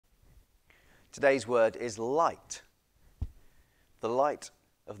Today's word is light. The light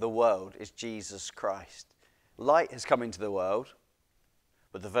of the world is Jesus Christ. Light has come into the world,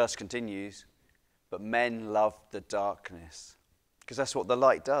 but the verse continues, but men loved the darkness. Because that's what the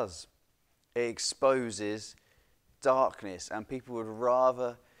light does. It exposes darkness, and people would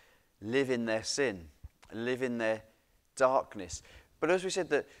rather live in their sin, live in their darkness. But as we said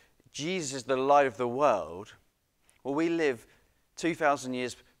that Jesus is the light of the world, well, we live 2,000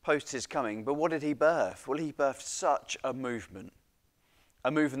 years post his coming, but what did he birth? Well, he birthed such a movement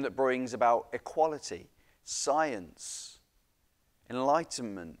that brings about equality, science,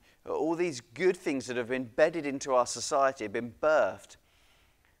 enlightenment, all these good things that have been embedded into our society have been birthed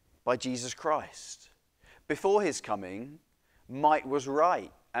by Jesus Christ. Before his coming, might was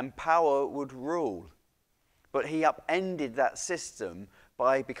right and power would rule. But he upended that system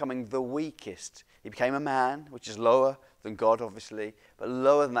by becoming the weakest. He became a man, which is lower than God, obviously, but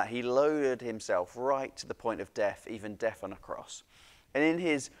lower than that, he lowered himself right to the point of death, even death on a cross. And in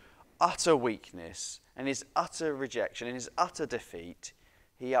his utter weakness, and his utter rejection, in his utter defeat,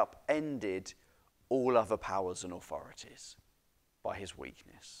 he upended all other powers and authorities by his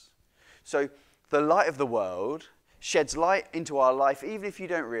weakness. So the light of the world sheds light into our life, even if you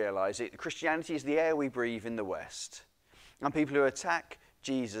don't realize it. Christianity is the air we breathe in the West. And people who attack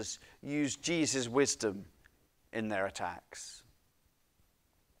Jesus use Jesus' wisdom in their attacks.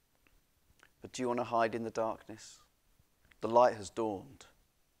 But do you want to hide in the darkness? The light has dawned.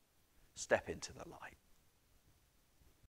 Step into the light.